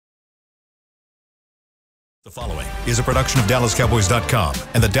The following is a production of DallasCowboys.com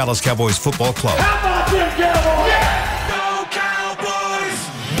and the Dallas Cowboys Football Club. How about them Cowboys? Yeah! Go Cowboys!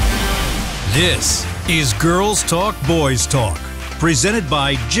 This is Girls Talk, Boys Talk, presented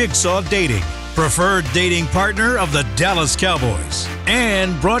by Jigsaw Dating, preferred dating partner of the Dallas Cowboys,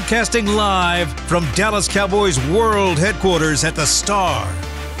 and broadcasting live from Dallas Cowboys World Headquarters at the Star.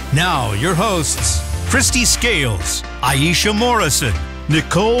 Now, your hosts, Christy Scales, Aisha Morrison,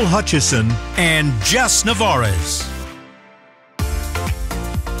 Nicole Hutchison, and Jess Navarez.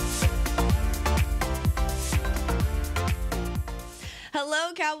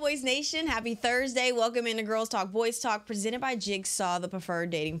 Hello, Cowboys Nation. Happy Thursday. Welcome into Girls Talk, Boys Talk, presented by Jigsaw, the preferred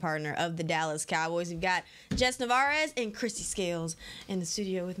dating partner of the Dallas Cowboys. We've got Jess Navarez and Christy Scales in the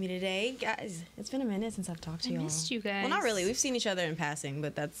studio with me today. Guys, it's been a minute since I've talked to you all. I missed you guys. Well, not really. We've seen each other in passing,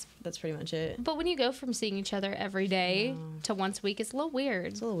 but that's pretty much it. But when you go from seeing each other every day to once a week, it's a little weird.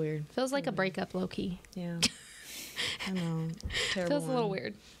 It's a little weird. Feels like a breakup, low-key. Yeah. I know. Terrible. Feels a little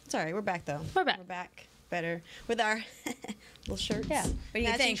weird. It's all right. We're back, though. We're back. We're back. Better with our little shirts. Yeah. What do you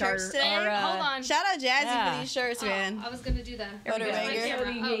Matching think? shirts today. Hold on. Shout out Jazzy Yeah. for these shirts, man. I was going to do that. Butter Here's my banger.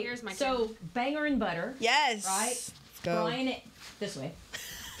 camera. Oh, here's my camera. So, banger and butter. Yes. Right? Let's go. Brian, this way.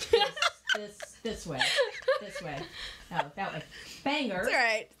 this way. This way. Oh, that way. Banger. It's all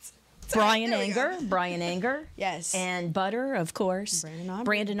right. Brian There we go. Anger. Brian Anger. Yes. And butter, of course.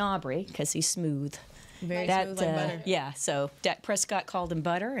 Brandon Aubrey. Aubrey, because he's smooth. Very smooth like butter. Yeah, so Dak Prescott called him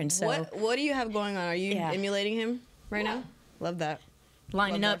butter, and so What do you have going on? Are you Yeah. emulating him right now? Love that.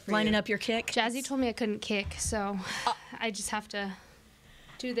 lining love up that for you. up your kick. Jazzy told me I couldn't kick, so I just have to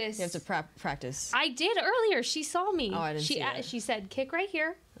do this. You have to practice. I did earlier. She saw me. Oh, I didn't see that. She said, kick right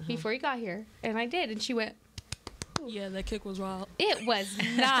here before you got here. And I did. And she went, Yeah, that kick was wild. it was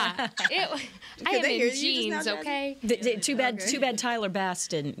not. I am they hear in you just now, jeans, Jazzy? okay? Too bad Tyler Bass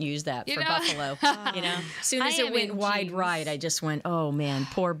didn't use that You for know? Buffalo. You know, as soon as I it am went in wide jeans. right, I just went, "Oh man,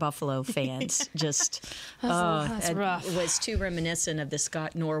 poor Buffalo fans." Just That's it rough. was too reminiscent of the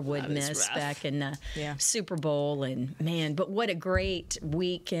Scott Norwood That is miss rough. back in the Yeah. Super Bowl, and man, but what a great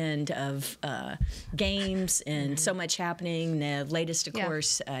weekend of games and so much happening. The latest, of Yeah.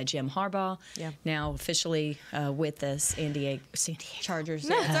 course, Jim Harbaugh, Yeah. now officially with the San Diego. Chargers.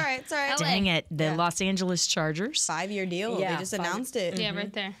 Yeah, it's all right. It's all right. Dang it, the Yeah. Los Angeles Chargers. 5-year deal. Yeah, They just 5 announced it. Yeah,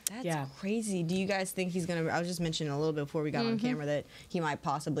 right there. That's Yeah. crazy. Do you guys think he's gonna? I was just mentioning a little bit before we got on camera that he might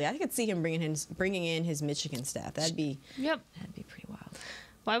possibly. I could see him bringing in his Michigan staff. That'd be Yep. pretty wild.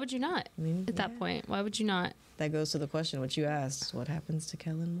 Why would you not at that point? Why would you not? That goes to the question what you asked. What happens to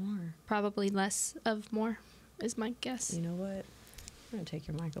Kellen Moore? Probably less of more is my guess. You know what? I'm gonna take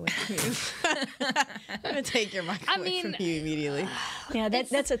your mic away from you. I'm gonna take your mic away from you immediately. Yeah,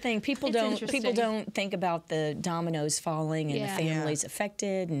 that's the thing. People it's don't interesting. think about the dominoes falling and Yeah. the families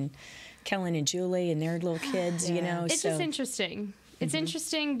affected, and Kellen and Julie and their little kids. You know, It's so just interesting. It's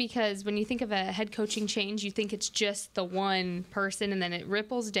interesting because when you think of a head coaching change, you think it's just the one person, and then it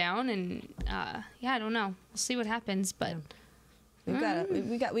ripples down. And I don't know. We'll see what happens, but. We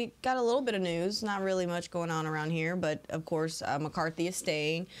got a little bit of news. Not really much going on around here, but of course McCarthy is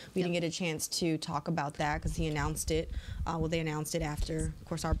staying. We didn't get a chance to talk about that because he announced it. They announced it after, of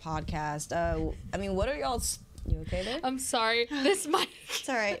course, our podcast. I mean, what are y'all's? You okay there? I'm sorry. This mic. It's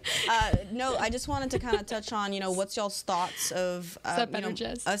all right. No, I just wanted to kind of touch on, what's y'all's thoughts of better,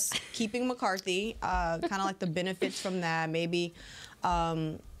 Jess? us keeping McCarthy, kind of like the benefits from that, maybe.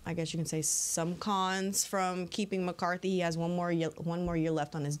 I guess you can say some cons from keeping McCarthy. He has one more year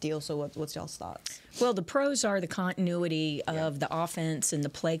left on his deal. So what's y'all's thoughts? well, the pros are the continuity of the offense and the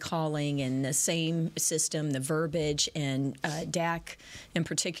play calling and the same system, the verbiage, and Dak in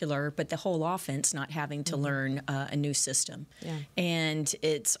particular, but the whole offense not having to learn a new system. Yeah. And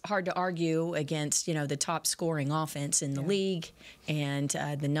it's hard to argue against, the top scoring offense in the league and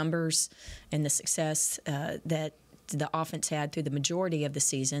the numbers and the success that the offense had through the majority of the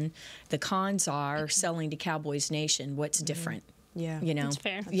season. The cons are selling to Cowboys Nation. What's different? Yeah. That's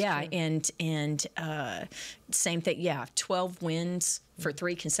fair. Yeah, and same thing. Yeah, 12 wins for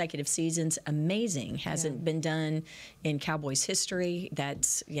 3 consecutive seasons. Amazing. Hasn't been done in Cowboys history.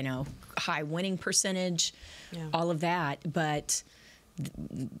 That's, high winning percentage, all of that. But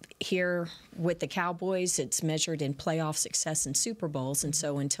here with the Cowboys, it's measured in playoff success and Super Bowls. And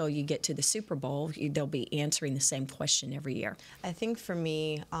so until you get to the Super Bowl, they'll be answering the same question every year. I think for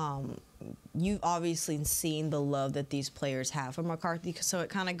me, you've obviously seen the love that these players have for McCarthy. So it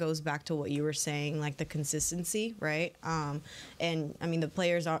kind of goes back to what you were saying, like the consistency, right? And I mean, the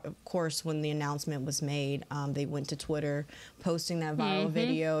players are, of course, when the announcement was made, they went to Twitter posting that viral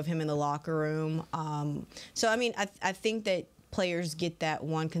video of him in the locker room. So, I mean, I think that players get that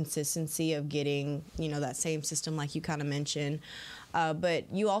one consistency of getting, that same system like you kind of mentioned. But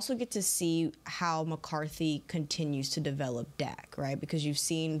you also get to see how McCarthy continues to develop Dak, right? Because you've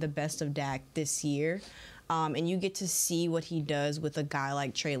seen the best of Dak this year. And you get to see what he does with a guy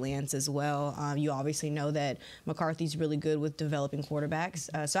like Trey Lance as well. You obviously know that McCarthy's really good with developing quarterbacks.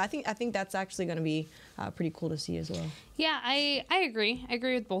 So I think that's actually going to be pretty cool to see as well. Yeah, I agree. I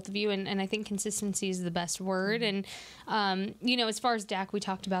agree with both of you, and I think consistency is the best word. And, as far as Dak, we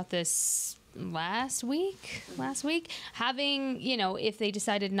talked about this last week having, if they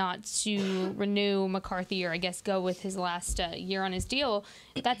decided not to renew McCarthy, or I guess go with his last year on his deal,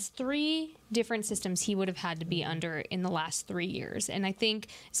 that's 3 different systems he would have had to be under in the last 3 years. And I think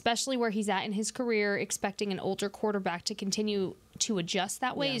especially where he's at in his career, expecting an older quarterback to continue to adjust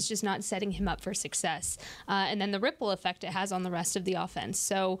that way is just not setting him up for success. And then the ripple effect it has on the rest of the offense.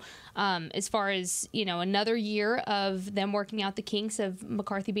 So as far as, another year of them working out the kinks of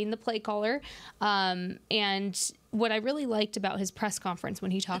McCarthy being the play caller, and what I really liked about his press conference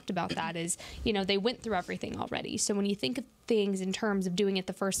when he talked about that is, they went through everything already. So when you think of things in terms of doing it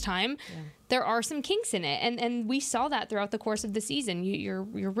the first time, there are some kinks in it. And we saw that throughout the course of the season. Your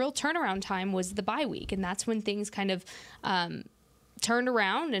real turnaround time was the bye week. And that's when things kind of turned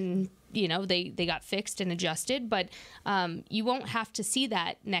around and, they got fixed and adjusted. But you won't have to see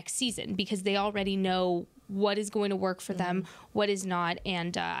that next season because they already know what is going to work for them, what is not.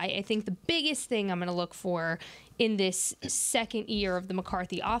 And I think the biggest thing I'm going to look for in this second year of the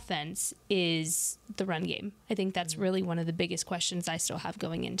McCarthy offense is the run game. I think that's really one of the biggest questions I still have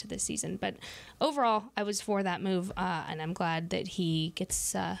going into this season. But overall, I was for that move, and I'm glad that he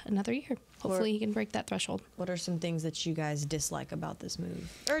gets another year. Hopefully he can break that threshold. What are some things that you guys dislike about this move?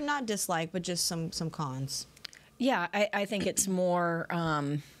 Or not dislike, but just some cons? Yeah, I think it's more...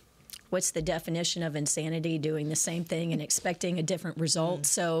 what's the definition of insanity? Doing the same thing and expecting a different result.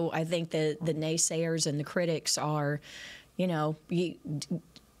 So I think the naysayers and the critics are,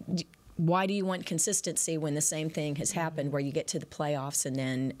 why do you want consistency when the same thing has happened where you get to the playoffs and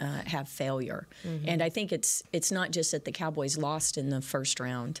then have failure? And I think it's not just that the Cowboys lost in the first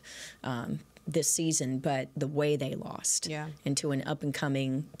round this season, but the way they lost into an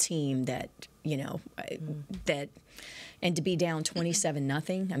up-and-coming team that, that... And to be down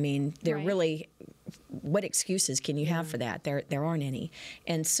 27-0, I mean, they're really, what excuses can you have for that? There aren't any.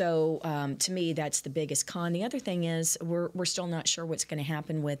 And so, to me, that's the biggest con. The other thing is we're still not sure what's going to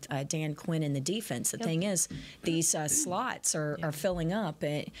happen with Dan Quinn and the defense. The thing is, these slots are filling up.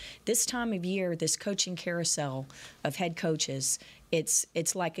 This time of year, this coaching carousel of head coaches, it's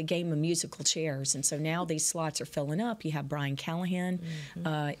like a game of musical chairs. And so now these slots are filling up. You have Brian Callahan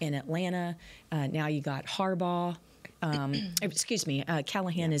in Atlanta. Now you got Harbaugh.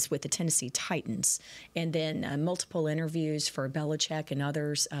 Callahan is with the Tennessee Titans. And then multiple interviews for Belichick and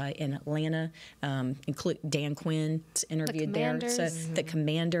others in Atlanta, include Dan Quinn's interviewed there. So the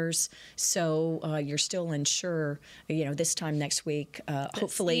Commanders. So you're still unsure. This time next week,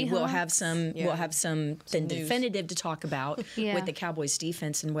 hopefully we'll have something definitive to talk about with the Cowboys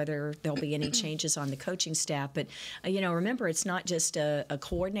defense and whether there'll be any changes on the coaching staff. But remember, it's not just a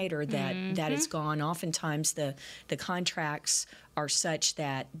coordinator that is gone. Oftentimes the contracts are such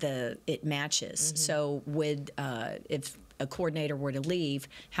that it matches. So if a coordinator were to leave,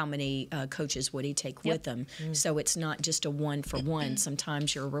 how many coaches would he take with them? So it's not just a one-for-one.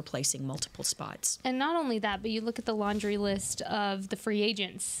 Sometimes you're replacing multiple spots. And not only that, but you look at the laundry list of the free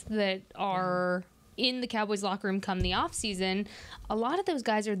agents that are in the Cowboys locker room come the offseason. A lot of those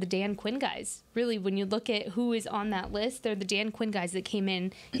guys are the Dan Quinn guys. Really, when you look at who is on that list, they're the Dan Quinn guys that came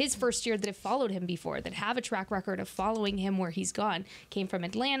in his first year, that have followed him before, that have a track record of following him where he's gone. Came from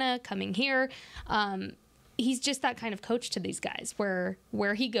Atlanta, coming here. He's just that kind of coach to these guys, where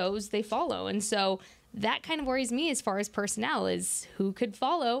he goes, they follow. And so that kind of worries me as far as personnel, is who could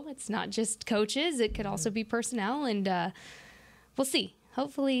follow. It's not just coaches. It could also be personnel, and we'll see.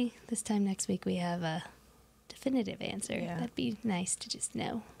 Hopefully this time next week we have a definitive answer. That'd be nice to just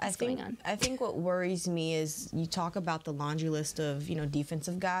know what's going on. I think what worries me is you talk about the laundry list of,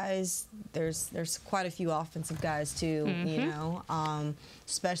 defensive guys. There's quite a few offensive guys too,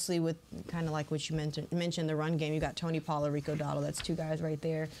 especially with kind of like what you mentioned the run game. You got Tony Pollard, Rico Dotto. That's 2 guys right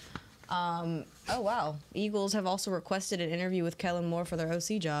there. Oh, wow. Eagles have also requested an interview with Kellen Moore for their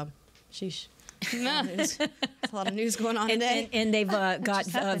OC job. Sheesh. It's A lot of news going on today. And they've got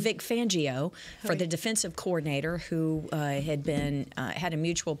Vic Fangio for the defensive coordinator, who had a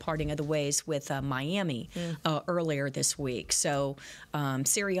mutual parting of the ways with Miami earlier this week. So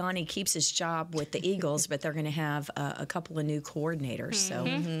Sirianni keeps his job with the Eagles, but they're going to have a couple of new coordinators. So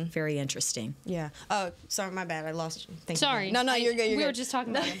very interesting. Yeah. Oh, sorry, my bad. I lost you. Thank Sorry. you. No, you're good. You're we good. were just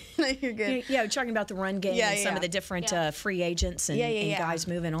talking about it. No, you're good. Yeah, we're talking about the run game and some of the different free agents and guys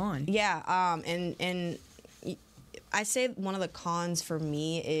moving on. Yeah. And I say one of the cons for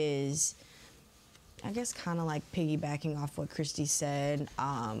me is, I guess, kind of like piggybacking off what Christy said,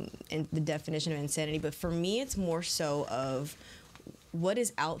 and the definition of insanity. But for me, it's more so of what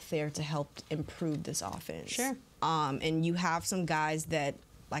is out there to help improve this offense. Sure. And you have some guys that,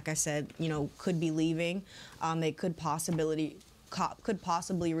 like I said, could be leaving. They could possibly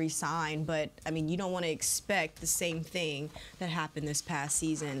resign, but I mean, you don't want to expect the same thing that happened this past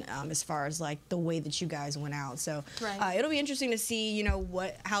season, as far as like the way that you guys went out. So it'll be interesting to see,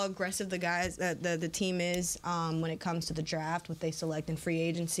 how aggressive the guys, the team is when it comes to the draft, what they select in free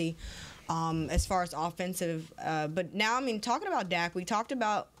agency. As far as offensive, but now, I mean, talking about Dak, we talked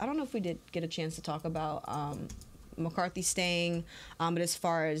about, I don't know if we did get a chance to talk about McCarthy staying, but as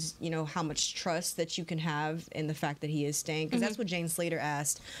far as, how much trust that you can have in the fact that he is staying, because that's what Jane Slater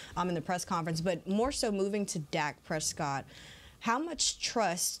asked in the press conference, but more so moving to Dak Prescott. How much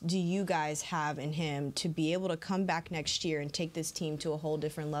trust do you guys have in him to be able to come back next year and take this team to a whole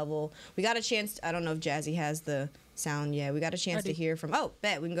different level? We got a chance, I don't know if Jazzy has the sound yet. We got a chance to hear from, we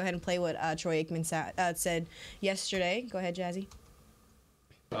can go ahead and play what Troy Aikman said yesterday. Go ahead, Jazzy.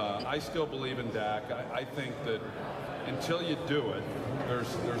 I still believe in Dak. I think that until you do it,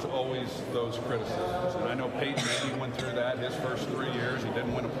 there's always those criticisms. And I know Peyton Manning went through that his first 3 years. He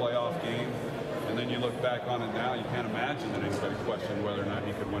didn't win a playoff game. And then you look back on it now, you can't imagine that anybody questioned whether or not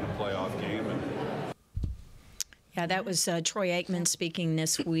he could win a playoff game. Yeah, that was Troy Aikman speaking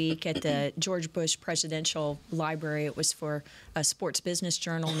this week at the George Bush Presidential Library. It was for a Sports Business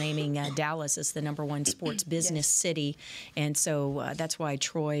Journal naming Dallas as the #1 sports business city. And so that's why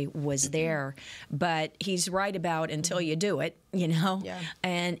Troy was there. But he's right about until you do it, Yeah.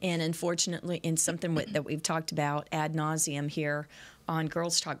 And unfortunately, in something that we've talked about ad nauseum here on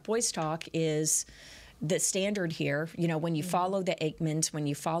Girls Talk, Boys Talk, is the standard here. When you follow the Aikmans, when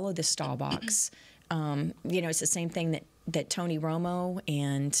you follow the Staubachs, it's the same thing that Tony Romo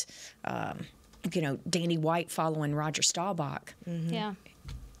and, Danny White following Roger Staubach. Yeah.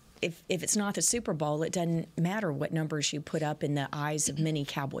 If it's not the Super Bowl, it doesn't matter what numbers you put up in the eyes of many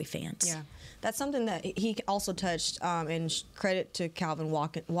Cowboy fans. Yeah. That's something that he also touched, and credit to Calvin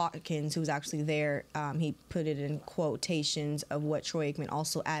Watkins, who was actually there. He put it in quotations of what Troy Aikman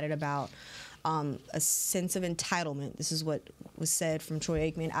also added about a sense of entitlement. This is what was said from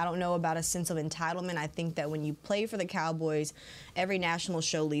Troy Aikman. I don't know about a sense of entitlement. I think that when you play for the Cowboys, every national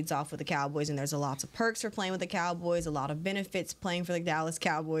show leads off with the Cowboys, and there's a lots of perks for playing with the Cowboys, a lot of benefits playing for the Dallas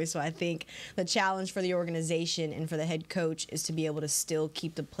Cowboys. So I think the challenge for the organization and for the head coach is to be able to still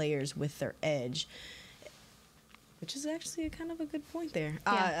keep the players with their edge. Which is actually kind of a good point there.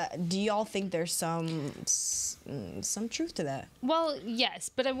 Yeah. Do y'all think there's some truth to that? Well,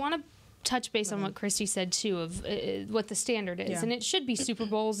 yes, but I want to touch base on what Christy said too of what the standard is, and it should be Super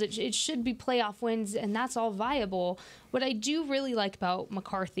Bowls, it should be playoff wins, and that's all viable. What I do really like about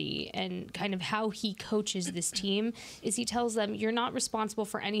McCarthy and kind of how he coaches this team is he tells them, you're not responsible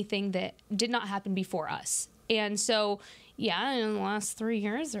for anything that did not happen before us. And so, yeah, in the last 3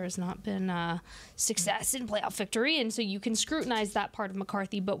 years, there's not been success in playoff victory, and so you can scrutinize that part of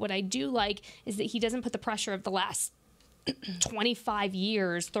McCarthy. But what I do like is that he doesn't put the pressure of the last 25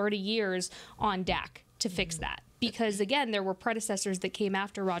 years, 30 years on Dak to fix that. Because, again, there were predecessors that came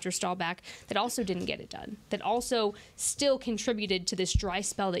after Roger Staubach that also didn't get it done, that also still contributed to this dry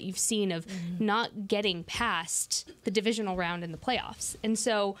spell that you've seen of not getting past the divisional round in the playoffs. And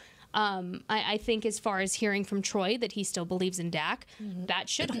so I think as far as hearing from Troy that he still believes in Dak, that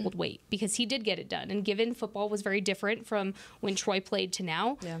should hold weight because he did get it done. And given football was very different from when Troy played to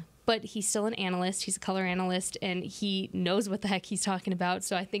now, but he's still an analyst. He's a color analyst, and he knows what the heck he's talking about.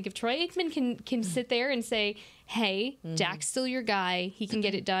 So I think if Troy Aikman can sit there and say, hey, Dak's still your guy, he can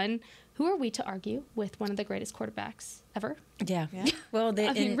get it done, who are we to argue with one of the greatest quarterbacks ever? Yeah. Well,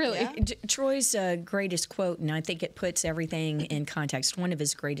 I mean, really. Troy's greatest quote, and I think it puts everything in context, one of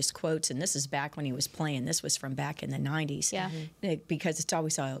his greatest quotes, and this is back when he was playing. This was from back in the 90s. Yeah. Because it's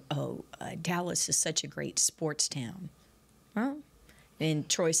always, Dallas is such a great sports town. Well, and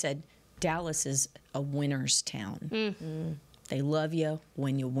Troy said, Dallas is a winner's town. They love you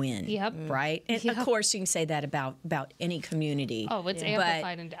when you win. Yep. Right? And of course, you can say that about any community. Oh, it's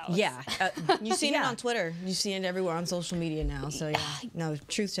amplified in Dallas. Yeah. You've seen it on Twitter. You've seen it everywhere on social media now. So, yeah, no,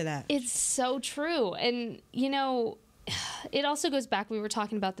 truth to that. It's so true. And, you know, it also goes back. We were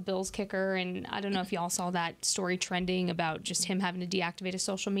talking about the Bills kicker, and I don't know if y'all saw that story trending about just him having to deactivate his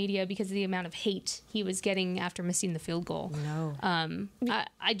social media because of the amount of hate he was getting after missing the field goal. No.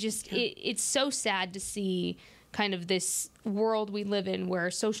 It's so sad to see kind of this world we live in where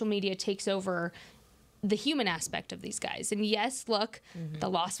social media takes over the human aspect of these guys. And yes, look, the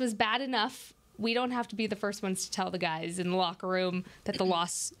loss was bad enough. We don't have to be the first ones to tell the guys in the locker room that the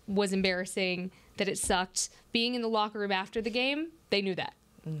loss was embarrassing, that it sucked. Being in the locker room after the game, they knew that.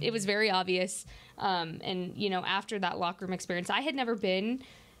 It was very obvious. And, you know, after that locker room experience, I had never been.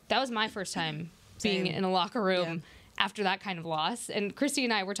 That was my first time being in a locker room after that kind of loss. And Christy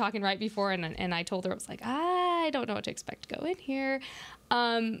and I were talking right before, and I told her, I was like, I don't know what to expect to go in here.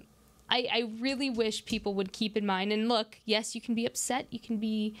 I really wish people would keep in mind, and look, yes, you can be upset, you can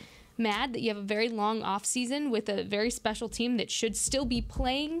be mad that you have a very long off season with a very special team that should still be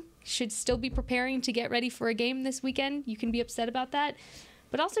playing, should still be preparing to get ready for a game this weekend. You can be upset about that,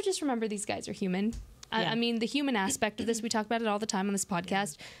 but also just remember these guys are human. I mean, the human aspect of this, we talk about it all the time on this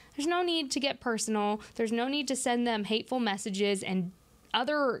podcast. There's no need to get personal. There's no need to send them hateful messages and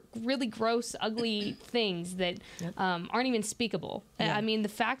other really gross, ugly things that aren't even speakable. I mean, the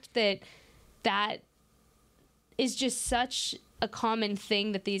fact that is just such a common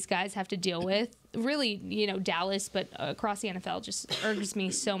thing that these guys have to deal with, really, you know, Dallas, but across the NFL just irks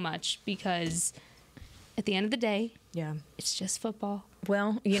me so much because at the end of the day, it's just football.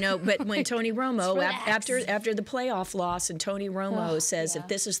 Well, you know, but when Tony Romo, after the playoff loss, and Tony Romo says, if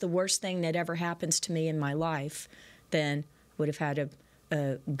this is the worst thing that ever happens to me in my life, then would have had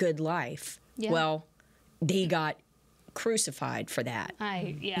a good life. Yeah. Well, he got crucified for that,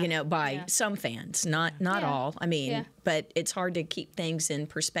 you know, by some fans, not all. I mean, but it's hard to keep things in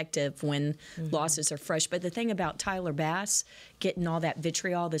perspective when losses are fresh. But the thing about Tyler Bass getting all that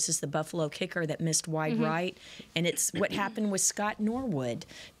vitriol, this is the Buffalo kicker that missed wide right, and it's what happened with Scott Norwood,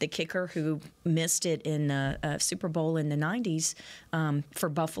 the kicker who missed it in the Super Bowl in the 90s for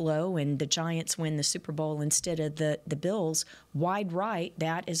Buffalo, and the Giants win the Super Bowl instead of the Bills. Wide right,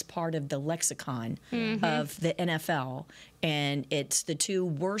 that is part of the lexicon of the NFL. And it's the two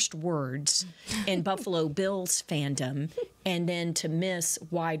worst words in Buffalo Bills fandom, and then to miss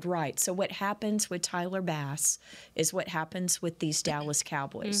wide right. So what happens with Tyler Bass is what happens with these Dallas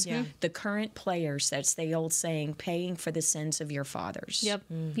Cowboys. The current players, that's the old saying, paying for the sins of your fathers.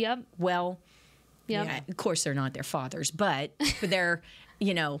 Well, of course they're not their fathers, but they're,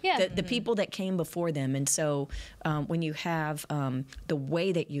 you know, the people that came before them. And so when you have the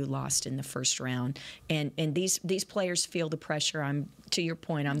way that you lost in the first round, and these players feel the pressure, to your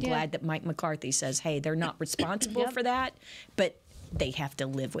point, I'm glad that Mike McCarthy says, hey, they're not responsible for that, but they have to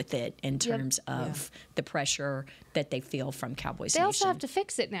live with it in terms of the pressure that they feel from Cowboys Nation. They also have to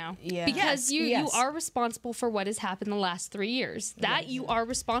fix it now. Because you are responsible for what has happened the last 3 years. That you are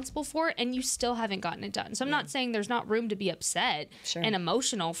responsible for, and you still haven't gotten it done. So I'm not saying there's not room to be upset and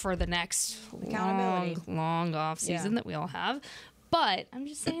emotional for the next long off season that we all have. But I'm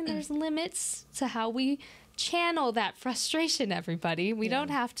just saying there's limits to how we channel that frustration, everybody. We don't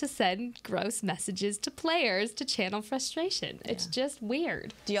have to send gross messages to players to channel frustration. It's just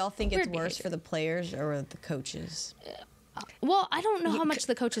weird. Do y'all think it's worse for the players or the coaches? Well, I don't know how much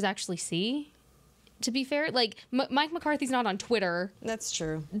the coaches actually see. To be fair, like Mike McCarthy's not on Twitter. That's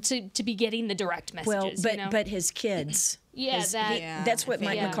true. To be getting the direct messages. Well, you know? but his kids. That's what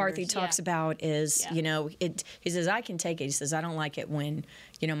Mike McCarthy talks about is, you know, he says, I can take it. He says, I don't like it when,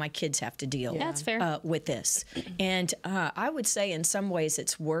 you know, my kids have to deal That's fair. With this. And I would say in some ways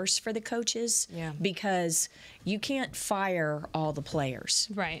it's worse for the coaches because you can't fire all the players.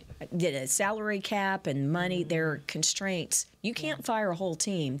 Right. The salary cap and money, there are constraints. You can't fire a whole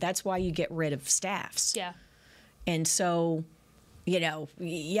team. That's why you get rid of staffs. Yeah. And so, you know,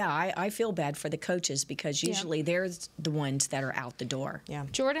 I feel bad for the coaches because usually they're the ones that are out the door. Yeah.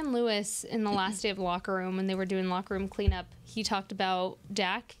 Jordan Lewis, in the last day of locker room, when they were doing locker room cleanup, he talked about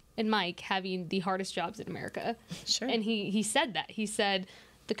Dak and Mike having the hardest jobs in America. Sure. And he said that. He said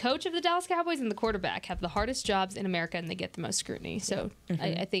the coach of the Dallas Cowboys and the quarterback have the hardest jobs in America, and they get the most scrutiny. So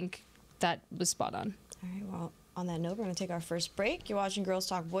I think that was spot on. All right, well, on that note, we're going to take our first break. You're watching Girls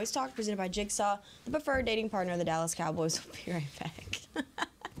Talk, Boys Talk, presented by Jigsaw, the preferred dating partner of the Dallas Cowboys. We'll be right back.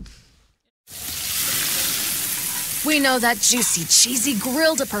 We know that juicy, cheesy,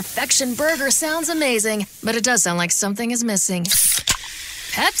 grilled to perfection burger sounds amazing, but it does sound like something is missing.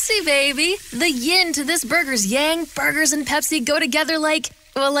 Pepsi, baby. The yin to this burger's yang. Burgers and Pepsi go together like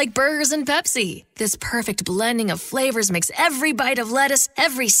burgers and Pepsi. This perfect blending of flavors makes every bite of lettuce,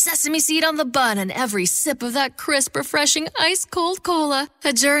 every sesame seed on the bun, and every sip of that crisp, refreshing, ice-cold cola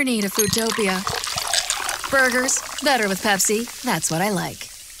a journey to Foodtopia. Burgers, better with Pepsi. That's what I like.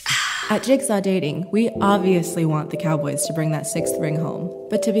 At Jigsaw Dating, we obviously want the Cowboys to bring that 6th ring home.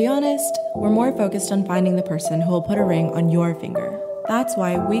 But to be honest, we're more focused on finding the person who will put a ring on your finger. That's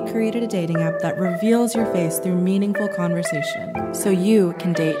why we created a dating app that reveals your face through meaningful conversation, so you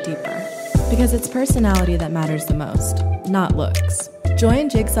can date deeper. Because it's personality that matters the most, not looks. Join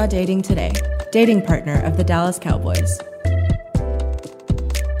Jigsaw Dating today, dating partner of the Dallas Cowboys.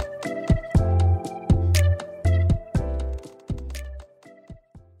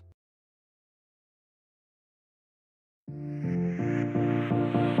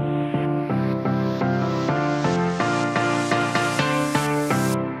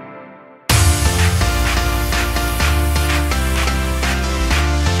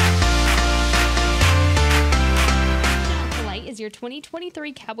 Your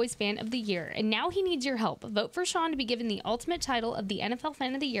 2023 Cowboys Fan of the Year, and now he needs your help. Vote for Sean to be given the ultimate title of the NFL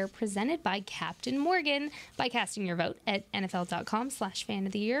Fan of the Year, presented by Captain Morgan, by casting your vote at NFL.com/fan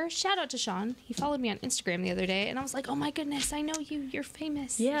of the year. Shout out to Sean. He followed me on Instagram the other day, and I was like, oh my goodness, I know you. You're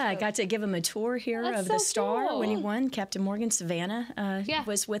famous. Yeah, I got to give him a tour here of the Star cool. when he won. Captain Morgan Savannah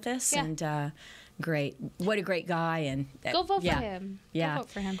was with us, and great. What a great guy. And go vote for him. Yeah. Go vote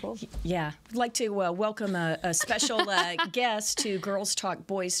for him. Cool. Yeah. I'd like to welcome a special guest to Girls Talk,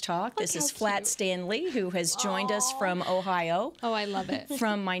 Boys Talk. This is Flat Stanley, who has joined us from Ohio. Oh, I love it.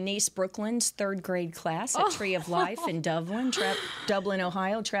 From my niece Brooklyn's 3rd grade class at Tree of Life in Dublin,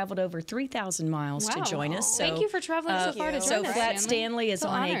 Ohio. Traveled over 3,000 miles to join us. So, thank you for traveling so far to join us, Flat Stanley is so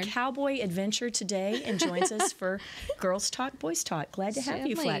on honored. a cowboy adventure today and joins us for Girls Talk, Boys Talk. Glad to have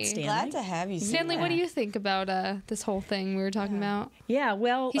you, Flat Stanley. Glad to have you, Stanley. What do you think about this whole thing we were talking about? Yeah,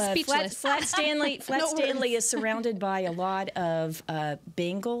 well, He's speechless. Flat Stanley is surrounded by a lot of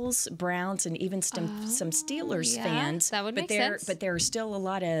Bengals, Browns, and even some Steelers fans. That would make sense. But there are still a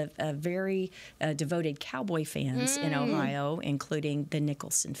lot of very devoted Cowboy fans in Ohio, including the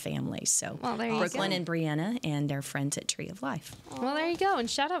Nicholson family. So Brooklyn and Brianna and their friends at Tree of Life. Well, there you go. And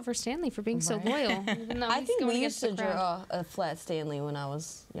shout out for Stanley for being so loyal. I think we used to draw a Flat Stanley when I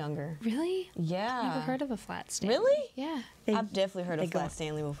was younger. Really? Yeah. Never heard of a Flat Stanley. Really? Yeah. I've definitely heard of Flat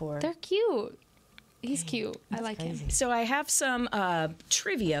Stanley before. They're cute. He's cute. I like him. So I have some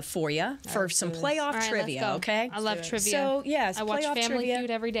trivia for you for some playoff trivia. Okay. I love trivia. So yes, I watch Family trivia.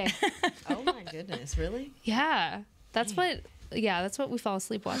 Feud every day. Oh my goodness, really? Yeah, that's what we fall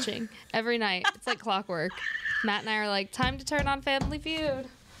asleep watching every night. It's like clockwork. Matt and I are like, time to turn on Family Feud.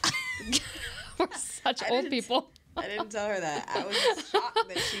 We're such old people. I didn't tell her that. I was just shocked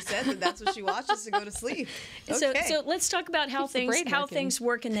that she said that's what she watches to go to sleep. Okay. So let's talk about how things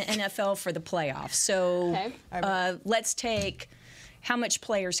work in the NFL for the playoffs. So let's take how much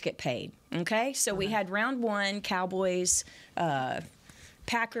players get paid. Okay, so we had round 1, Cowboys,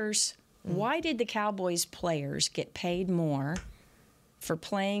 Packers. Why did the Cowboys players get paid more for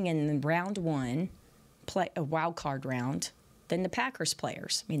playing in round 1, a wild card round, than the Packers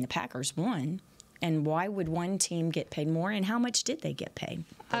players? I mean, the Packers won. And why would one team get paid more, and how much did they get paid?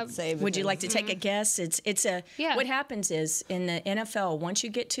 Would you like to take a guess? What happens is in the NFL, once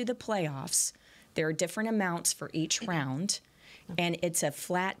you get to the playoffs, there are different amounts for each round, and it's a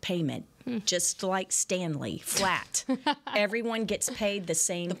flat payment, just like Stanley, flat. Everyone gets paid the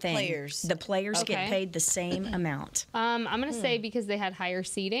same thing. The players get paid the same amount. I'm going to say because they had higher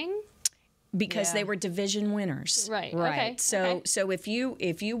seating. Because they were division winners, right? Okay. So if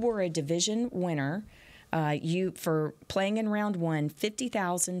you were a division winner, you for playing in round 1,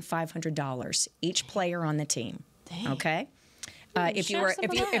 $50,500 each player on the team. Dang. Okay. If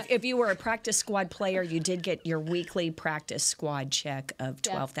you were a practice squad player, you did get your weekly practice squad check of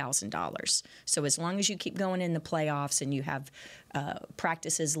 $12,000. So as long as you keep going in the playoffs and you have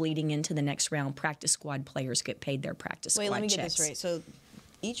practices leading into the next round, practice squad players get paid their practice squad checks. Wait, let me get this right. So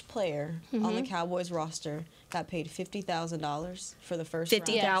each player on the Cowboys roster got paid $50,000 for the first round.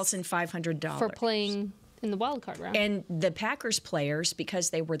 $50,500 for playing in the wild card round. And the Packers players,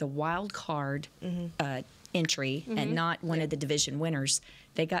 because they were the wild card entry and not one of the division winners,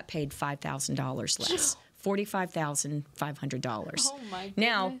 they got paid $5,000 less. $45,500. Oh my goodness.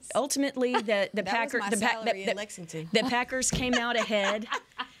 Now, ultimately, the Packers came out ahead.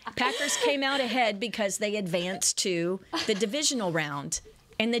 Packers came out ahead because they advanced to the divisional round.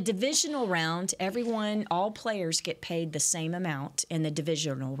 In the divisional round, all players get paid the same amount in the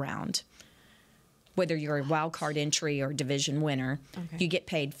divisional round. whether you're a wild card entry or division winner, you get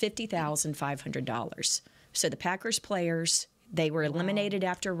paid $50,500. So the Packers players, they were eliminated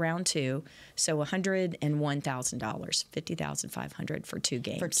after round 2, so $101,000, $50,500 for 2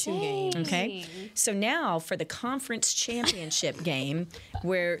 games. For 2 games. Okay. So now for the conference championship game,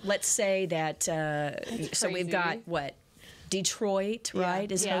 where let's say that, so we've got what? Detroit,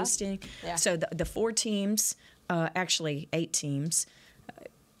 right, is hosting. Yeah. So the 4 teams, actually 8 teams,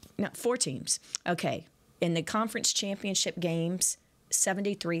 no, 4 teams. Okay. In the conference championship games,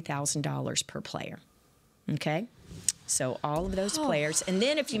 $73,000 per player. Okay. So all of those players. And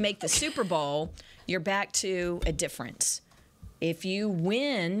then if you make the Super Bowl, you're back to a difference. If you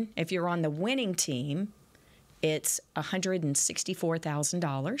win, if you're on the winning team, it's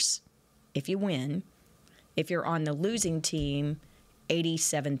 $164,000 if you win. If you're on the losing team,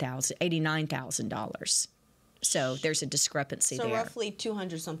 $89,000. So there's a discrepancy there. So roughly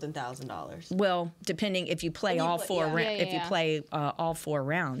 $200-something thousand. Well, depending if you play all 4 if you play all 4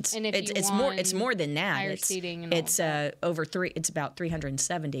 rounds, and if it's more than that. Higher seeding and it's over 3. It's about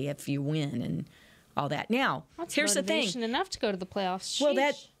 370 if you win and all that. Now, that's here's the thing. Motivation enough to go to the playoffs. Well,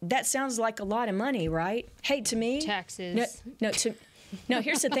 Sheesh. that sounds like a lot of money, right? Hey, to me, taxes. No,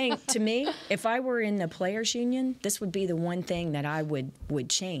 here's the thing. To me, if I were in the players' union, this would be the one thing that I would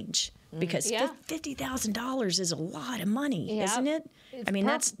change. Because $50,000 is a lot of money, isn't it? I mean,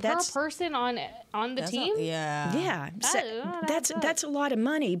 that's per person on the team. That's a lot of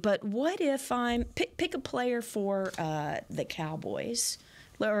money. But what if I'm pick a player for the Cowboys,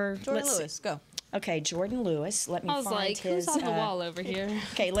 or Jordan Lewis, go. Okay, Jordan Lewis. Let me I was find like, his. who's on the wall over here?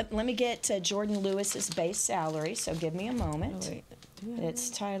 Okay, let me get Jordan Lewis's base salary. So give me a moment. Oh, wait. It's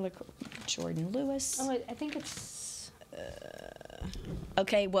Jordan Lewis. Oh, I think it's.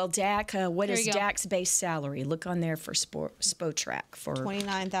 Okay, well, Dak, what is Dak's base salary? Look on there for Spotrac for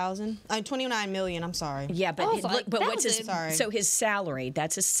 $29 million. I'm sorry. Yeah, but what's his? Sorry. So his salary.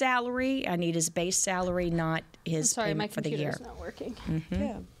 That's his salary. I need his base salary, not his sorry, my payment for the year. computer's not working. Mm-hmm.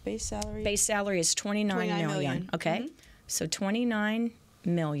 Yeah, base salary. Base salary is $29 million. Okay, so $29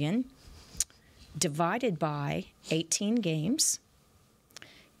 million divided by 18 games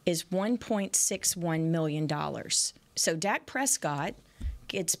is $1.61 million. So Dak Prescott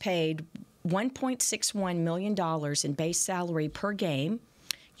gets paid $1.61 million in base salary per game.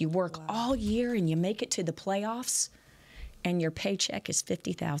 You work all year and you make it to the playoffs, and your paycheck is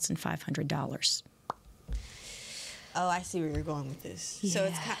 $50,500. Oh, I see where you're going with this. Yeah. So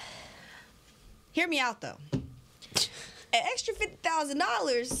it's hear me out though. An extra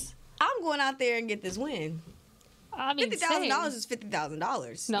 $50,000, I'm going out there and get this win. I mean, $50,000 is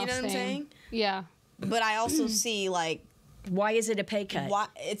 $50,000. No, you know what I'm saying? Yeah. But I also see why is it a pay cut? Why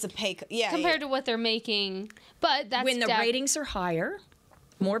it's a pay cut? Yeah, compared to what they're making, but that's when the ratings are higher,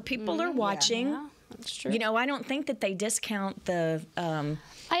 more people are watching. Yeah, that's true. You know, I don't think that they discount the. I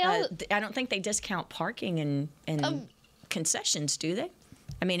don't think they discount parking and concessions, do they?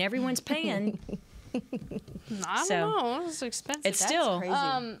 I mean, everyone's paying. I don't know. It's expensive. It's still crazy.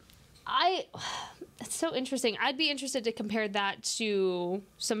 It's so interesting. I'd be interested to compare that to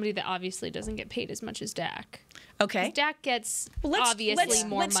somebody that obviously doesn't get paid as much as Dak. Okay. Dak gets obviously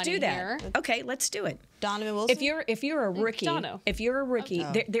more money do that. here. Okay, let's do it. Donovan Wilson. If you're a rookie,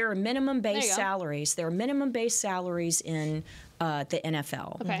 there are minimum base salaries. There are minimum base salaries in the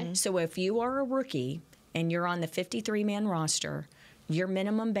NFL. Okay. So if you are a rookie and you're on the 53-man roster, your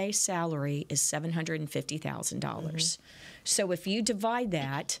minimum base salary is $750,000. So if you divide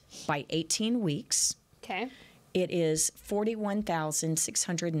that by 18 weeks, it is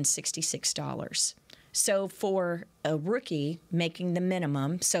 $41,666. So for a rookie making the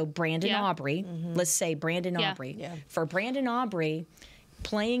minimum, so Brandon Aubrey, let's say Brandon Aubrey. Yeah. For Brandon Aubrey,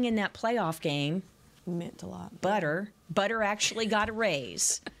 playing in that playoff game meant a lot. Butter actually got a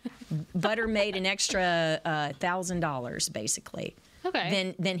raise. Butter made an extra $1,000 basically.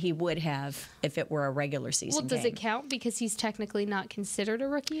 Okay. Than he would have if it were a regular season game. Well, does it count because he's technically not considered a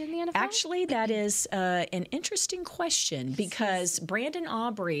rookie in the NFL? Actually, that is an interesting question because Brandon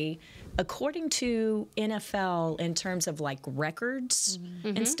Aubrey, according to NFL in terms of like records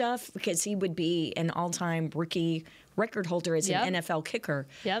and stuff, because he would be an all-time rookie record holder as an NFL kicker.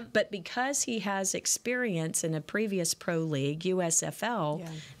 But because he has experience in a previous pro league, USFL,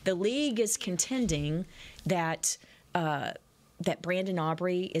 the league is contending that that Brandon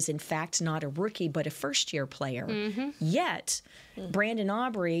Aubrey is in fact not a rookie but a first-year player. Yet, Brandon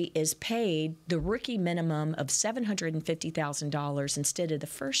Aubrey is paid the rookie minimum of $750,000 instead of the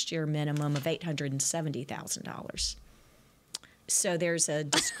first-year minimum of $870,000. So there's a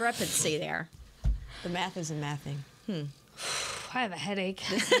discrepancy there. The math isn't mathing. I have a headache.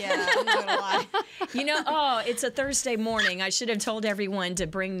 Yeah, I'm not gonna lie. It's a Thursday morning. I should have told everyone to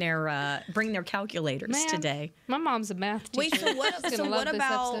bring their calculators Man, today. My mom's a math teacher. Wait, so what? She's gonna love this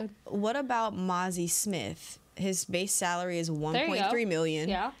episode. what about Mozzie Smith? His base salary is There you go. $1.3 million.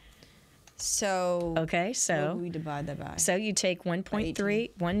 Yeah. So Okay, what so do we divide that by? so you take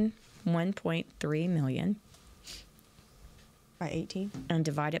 1.3 million By 18. and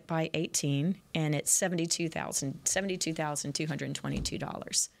divide it by 18, and it's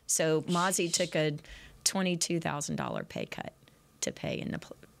 $72,222. So Mozzie took a $22,000 pay cut to play in the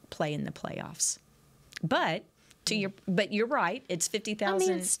playoffs. But you're right. It's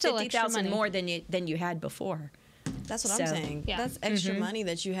 $50,000 still extra money. more than you had before. That's what So- I'm saying. Yeah. That's extra money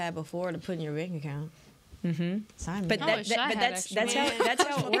that you had before to put in your bank account. Sign me But up. wish I had extra that's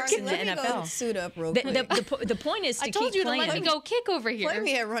how it works in the Let me go NFL. suit up real The, quick. the point is to I told keep you to playing. let me go kick over here. Play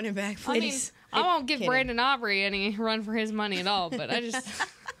me at running back, I mean, please. I won't give Kidding. Brandon Aubrey any run for his money at all, but I just.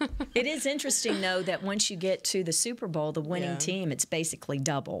 It is interesting though that once you get to the Super Bowl, the winning Yeah. team, it's basically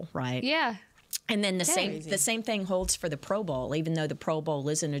double, right? Yeah. And then the Crazy. same thing holds for the Pro Bowl, even though the Pro Bowl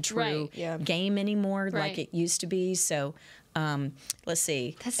isn't a true Right. Yeah. game anymore like Right. it used to be. So let's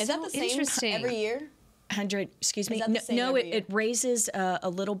see. That's Is so that the same interesting. every year? 100, excuse me. Is that the same No, every it year? raises a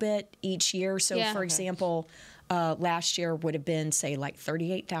little bit each year. So, Yeah. for Okay. example, last year would have been, say, like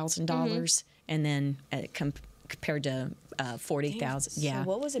 $38,000, and then compared to 40,000. Yeah. So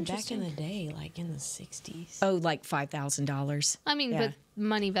what was it back in the day, like in the 60s? Oh, like $5,000. I mean, Yeah. but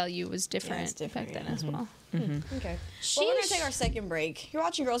money value was different, it's different, back then yeah. as well. Okay. Well, we're going Sheesh. to take our second break. You're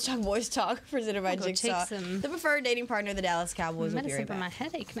watching Girls Talk, Boys Talk, presented by I'll go take Jigsaw, some the preferred dating partner of the Dallas Cowboys. We'll be Medicine right for my back.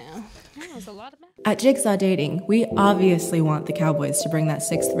 headache now. That was a lot of math. At Jigsaw Dating, we obviously want the Cowboys to bring that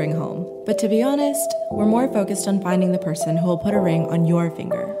sixth ring home. But to be honest, we're more focused on finding the person who will put a ring on your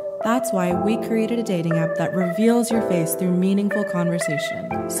finger. That's why we created a dating app that reveals your face through meaningful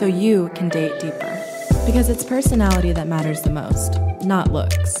conversation, so you can date deeper. Because it's personality that matters the most, not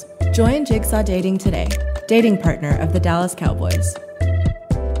looks. Join Jigsaw Dating today, dating partner of the Dallas Cowboys.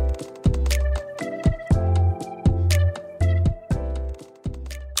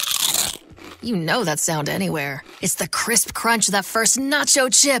 You know that sound anywhere. It's the crisp crunch of that first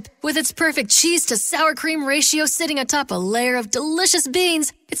nacho chip. With its perfect cheese to sour cream ratio sitting atop a layer of delicious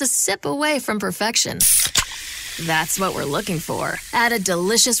beans, it's a sip away from perfection. That's what we're looking for. Add a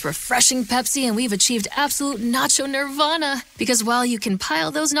delicious, refreshing Pepsi and we've achieved absolute nacho nirvana. Because while you can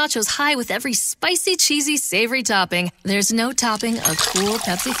pile those nachos high with every spicy, cheesy, savory topping, there's no topping a cool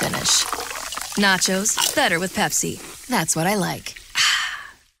Pepsi finish. Nachos, better with Pepsi. That's what I like.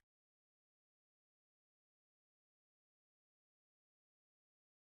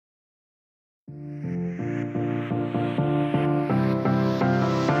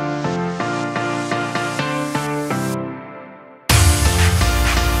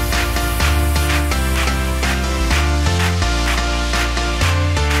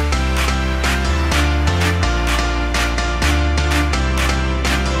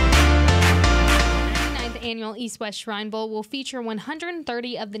 Annual East-West Shrine Bowl will feature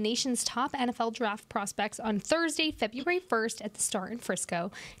 130 of the nation's top NFL draft prospects on Thursday, February 1st at the Star in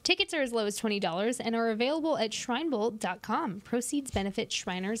Frisco. Tickets are as low as $20 and are available at shrinebowl.com. Proceeds benefit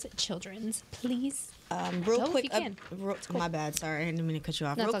Shriners Children's. Please. Real Go if quick, you can. my bad. Sorry, I didn't mean to cut you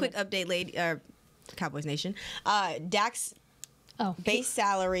off. No, Real it's quick all update, lady, Cowboys Nation. Dak's Oh, base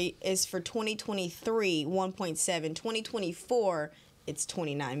salary is for 2023 1.7. 2024 it's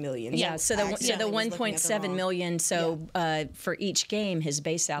 29 million. Yeah, so the accidentally was looking at the 1.7 wrong. million. So for each game, his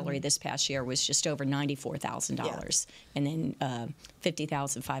base salary this past year was just over $94,000, and then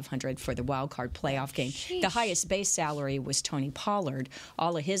 $50,500 for the wild card playoff game. The highest base salary was Tony Pollard.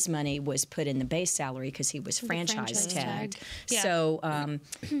 All of his money was put in the base salary because he was franchise tagged. Yeah. So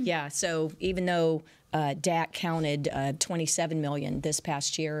so even though Dak counted $27 million this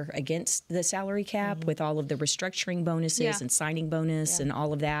past year against the salary cap with all of the restructuring bonuses and signing bonus and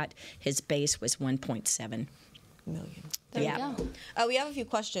all of that. His base was 1.7 million. there we go. We have a few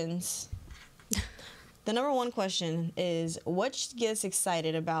questions. The number one question is, what gets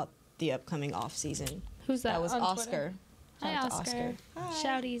excited about the upcoming off season? Who's that? That was on Oscar. Twitter? Hi, Shout out to Oscar. Hi.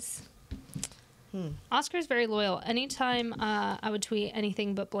 Shouties. Oscar's very loyal. Anytime I would tweet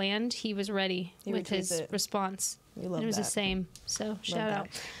anything but bland, he was ready with retweets his it. response. We love and it was the that. same. So shout that.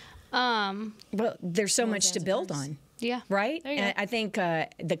 out. Well, there's so much to build on. Yeah. Right? There you And go. I think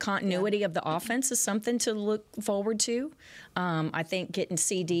the continuity of the offense is something to look forward to. I think getting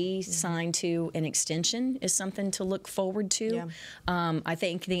CD signed to an extension is something to look forward to. Yeah. I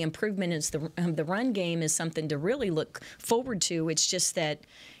think the improvement is the run game is something to really look forward to. It's just that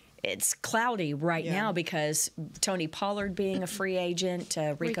it's cloudy right now because Tony Pollard being a free agent,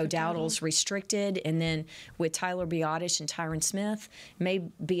 Rico Dowdle's restricted, and then with Tyler Biotish and Tyron Smith, may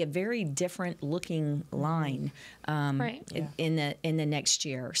be a very different looking line in the next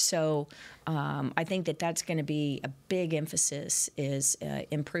year. So I think that's going to be a big emphasis is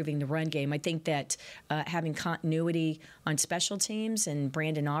improving the run game. I think that having continuity on special teams and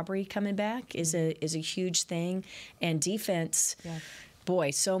Brandon Aubrey coming back is a huge thing, and defense. Yeah.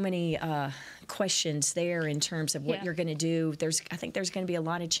 Boy, so many questions there in terms of what you're going to do. I think there's going to be a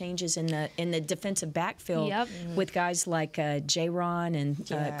lot of changes in the defensive backfield with guys like J-Ron and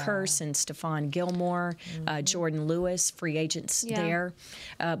Curse and Stephon Gilmore, Jordan Lewis, free agents there.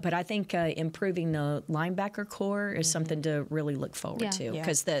 But I think improving the linebacker core is something to really look forward to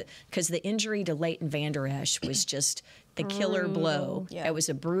because the injury to Leighton Vander Esch was just a killer blow. Yeah. It was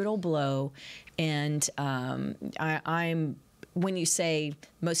a brutal blow, and I'm. When you say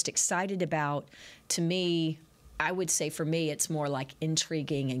most excited about, to me, I would say for me, it's more like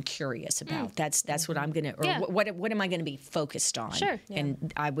intriguing and curious about. That's what I'm going to, or what am I going to be focused on? Sure.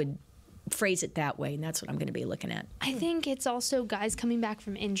 And I would phrase it that way, and that's what I'm going to be looking at. I think it's also guys coming back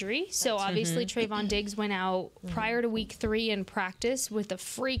from injury. So obviously Trayvon Diggs went out prior to week 3 in practice with a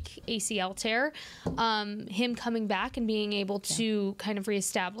freak ACL tear. Him coming back and being able to kind of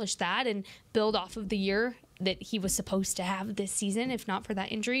reestablish that and build off of the year that he was supposed to have this season, if not for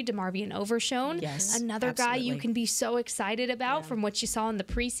that injury. DeMarvion Overshone, another guy you can be so excited about from what you saw in the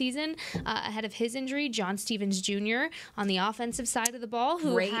preseason ahead of his injury. John Stevens Jr. on the offensive side of the ball,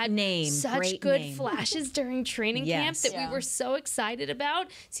 who had such good flashes during training camp that we were so excited about.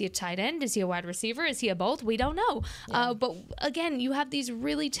 Is he a tight end? Is he a wide receiver? Is he a both? We don't know. But again, you have these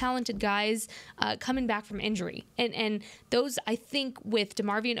really talented guys coming back from injury. And those, I think, with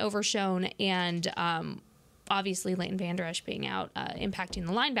DeMarvion Overshone and obviously Leighton Vander Esch being out, impacting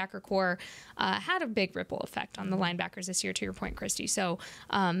the linebacker core, had a big ripple effect on the linebackers this year, to your point, Christy. So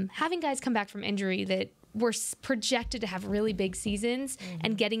having guys come back from injury that were projected to have really big seasons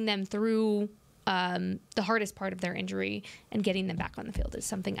and getting them through the hardest part of their injury and getting them back on the field is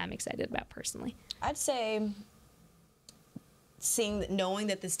something I'm excited about personally. I'd say knowing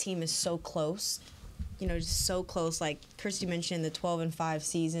that this team is so close, just so close, like Christy mentioned, the 12-5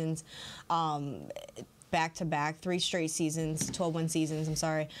 seasons, back-to-back, 3 straight seasons, 12-win seasons, I'm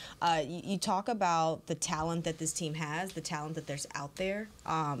sorry. You talk about the talent that this team has, the talent that there's out there.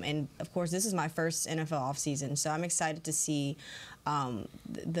 And, of course, this is my first NFL offseason, so I'm excited to see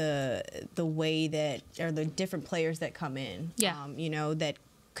the way that, or the different players that come in, that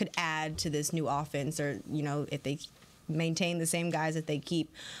could add to this new offense, or, if they maintain the same guys that they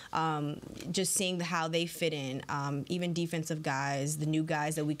keep, just seeing how they fit in, even defensive guys, the new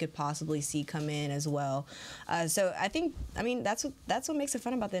guys that we could possibly see come in as well. So that's what makes it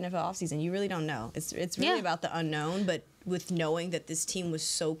fun about the NFL offseason. You really don't know. It's really about the unknown, but with knowing that this team was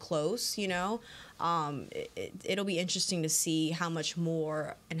so close, it'll be interesting to see how much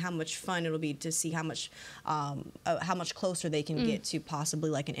more and how much fun it'll be to see how much closer they can get to possibly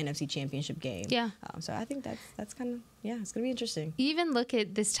like an NFC Championship game. Yeah. So I think that's kind of, it's going to be interesting. You even look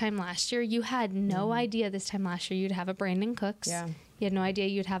at this time last year, you had no idea this time last year you'd have a Brandon Cooks. Yeah. You had no idea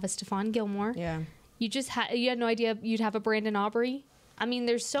you'd have a Stephon Gilmore. Yeah. You had no idea you'd have a Brandon Aubrey. I mean,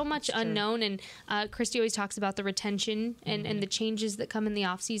 there's so much unknown, and Christy always talks about the retention and the changes that come in the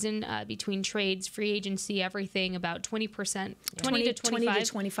offseason between trades, free agency, everything, about 20%, 20 to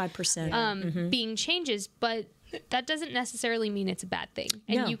 25% being changes, but that doesn't necessarily mean it's a bad thing.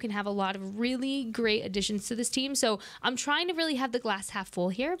 And you can have a lot of really great additions to this team. So I'm trying to really have the glass half full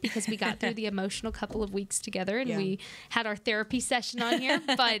here because we got through the emotional couple of weeks together and we had our therapy session on here.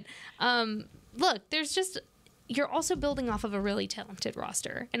 But look, you're also building off of a really talented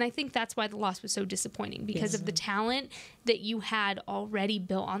roster. And I think that's why the loss was so disappointing, because of the talent that you had already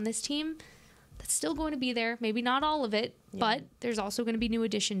built on this team. That's still going to be there. Maybe not all of it, but there's also going to be new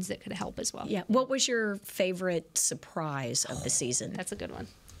additions that could help as well. Yeah. What was your favorite surprise of the season? That's a good one.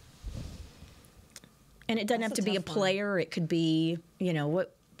 And it doesn't have to be a player. It could be,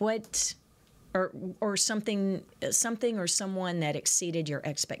 what or something or someone that exceeded your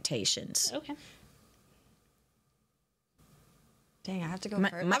expectations. Okay. Dang, I have to go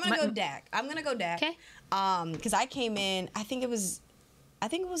first. I'm gonna go Dak. Okay. Because I came in, I think it was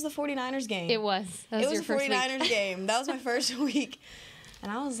the 49ers game. It was. It was the 49ers game. That was my first week.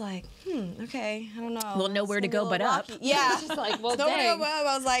 And I was like, okay, I don't know. Well, nowhere to go but up. Yeah. Just like, well, nowhere to go but up.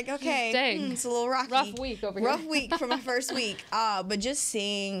 I was like, okay, it's a little rocky. Rough week over here. Rough week for my first week. But just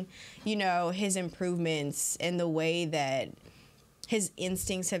seeing, his improvements and the way that his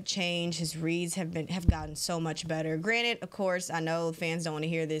instincts have changed. His reads have gotten so much better. Granted, of course, I know fans don't want to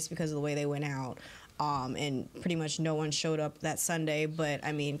hear this because of the way they went out, and pretty much no one showed up that Sunday. But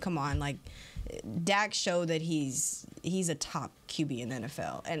I mean, come on, like Dak showed that he's a top QB in the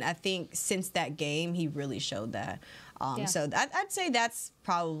NFL, and I think since that game, he really showed that. So I'd say that's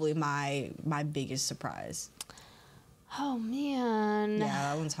probably my biggest surprise. Oh man. Yeah,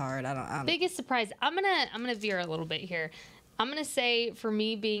 that one's hard. I don't Biggest surprise. I'm gonna veer a little bit here. I'm gonna say for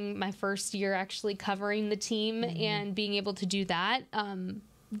me being my first year actually covering the team and being able to do that,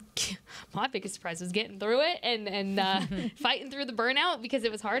 my biggest surprise was getting through it and fighting through the burnout because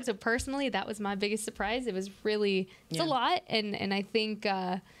it was hard. So personally, that was my biggest surprise. It was really a lot, and I think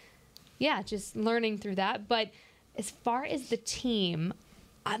just learning through that. But as far as the team,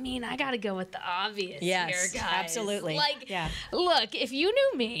 I mean, I got to go with the obvious here, guys. Absolutely. Like, look, if you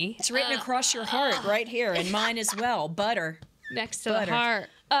knew me. It's written across your heart right here, and mine as well. Butter. Next to the heart.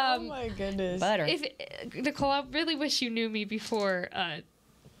 oh, my goodness. Butter. Nicole, I really wish you knew me before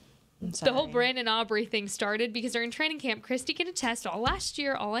the whole Brandon Aubrey thing started, because during training camp, Christy can attest, all last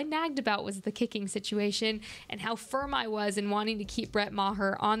year, all I nagged about was the kicking situation and how firm I was in wanting to keep Brett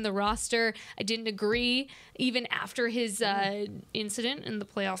Maher on the roster. I didn't agree even after his incident in the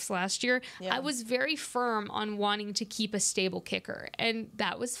playoffs last year. I was very firm on wanting to keep a stable kicker, and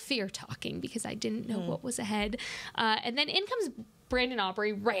that was fear talking because I didn't know what was ahead. And then in comes Brandon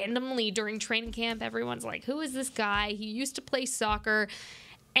Aubrey randomly during training camp. Everyone's like, who is this guy? He used to play soccer.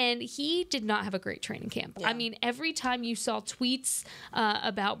 And he did not have a great training camp. I mean, every time you saw tweets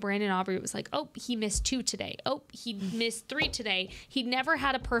about Brandon Aubrey, it was like, oh, he missed 2 today. Oh, he missed 3 today. He never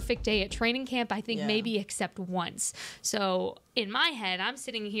had a perfect day at training camp, I think maybe except once. So in my head, I'm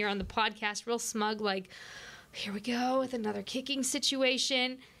sitting here on the podcast real smug, like, here we go with another kicking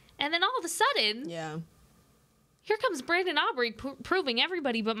situation. And then all of a sudden, here comes Brandon Aubrey proving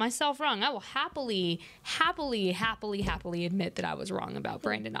everybody but myself wrong. I will happily admit that I was wrong about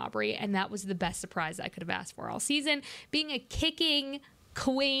Brandon Aubrey, and that was the best surprise I could have asked for all season. Being a kicking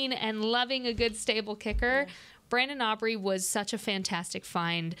queen and loving a good stable kicker, Brandon Aubrey was such a fantastic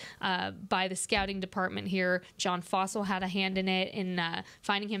find by the scouting department here. John Fossil had a hand in it in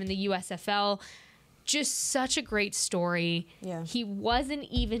finding him in the USFL. Just such a great story. He wasn't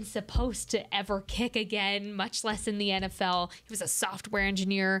even supposed to ever kick again, much less in the NFL. He was a software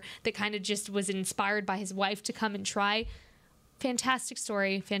engineer that kind of just was inspired by his wife to come and try. Fantastic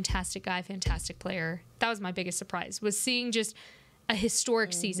story, fantastic guy, fantastic player. That was my biggest surprise, was seeing just a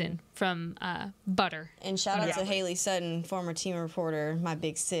historic season from Butter. And shout out to Haley Sutton, former team reporter, my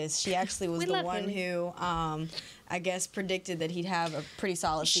big sis. She actually was the one who, I guess, predicted that he'd have a pretty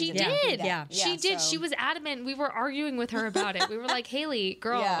solid season. She did. She did. She was adamant. We were arguing with her about it. We were like, Haley,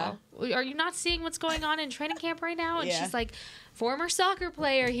 girl, are you not seeing what's going on in training camp right now? And she's like, former soccer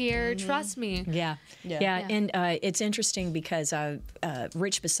player here. Trust me. And it's interesting because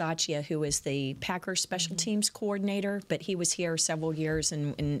Rich Bisaccia, who is the Packers special teams coordinator, but he was here several years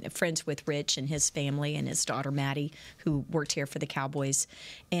and friends with Rich and his family and his daughter Maddie, who worked here for the Cowboys,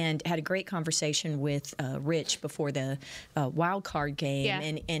 and had a great conversation with Rich before the wild card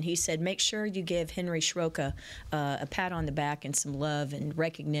game. And he said, make sure you give Henry Schroka a pat on the back and some love and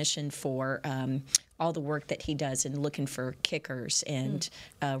recognition for all the work that he does in looking for kickers, and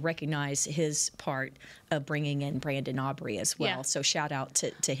recognize his part of bringing in Brandon Aubrey as well. So shout out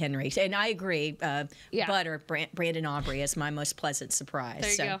to Henry. And I agree, Butter, Brandon Aubrey is my most pleasant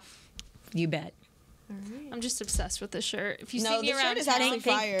surprise. There you go. You bet. Right. I'm just obsessed with this shirt. If you see me around is town,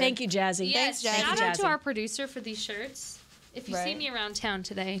 thank you, Jazzy. Yes, Thanks, Jazzy. shout out to our producer for these shirts. If you see me around town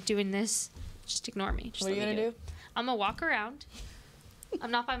today doing this, just ignore me. Just what are you going to do? I'm going to walk around. I'm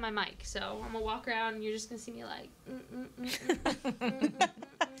not by my mic, so I'm going to walk around and you're just going to see me like...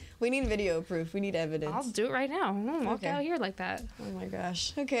 We need video proof. We need evidence. I'll do it right now. I'm going to walk out here like that. Oh, my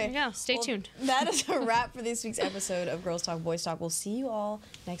gosh. Okay. Yeah, stay tuned. That is a wrap for this week's episode of Girls Talk, Boys Talk. We'll see you all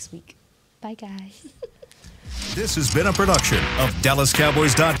next week. Bye, guys. This has been a production of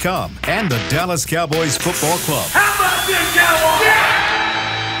DallasCowboys.com and the Dallas Cowboys Football Club. How about this, Cowboys?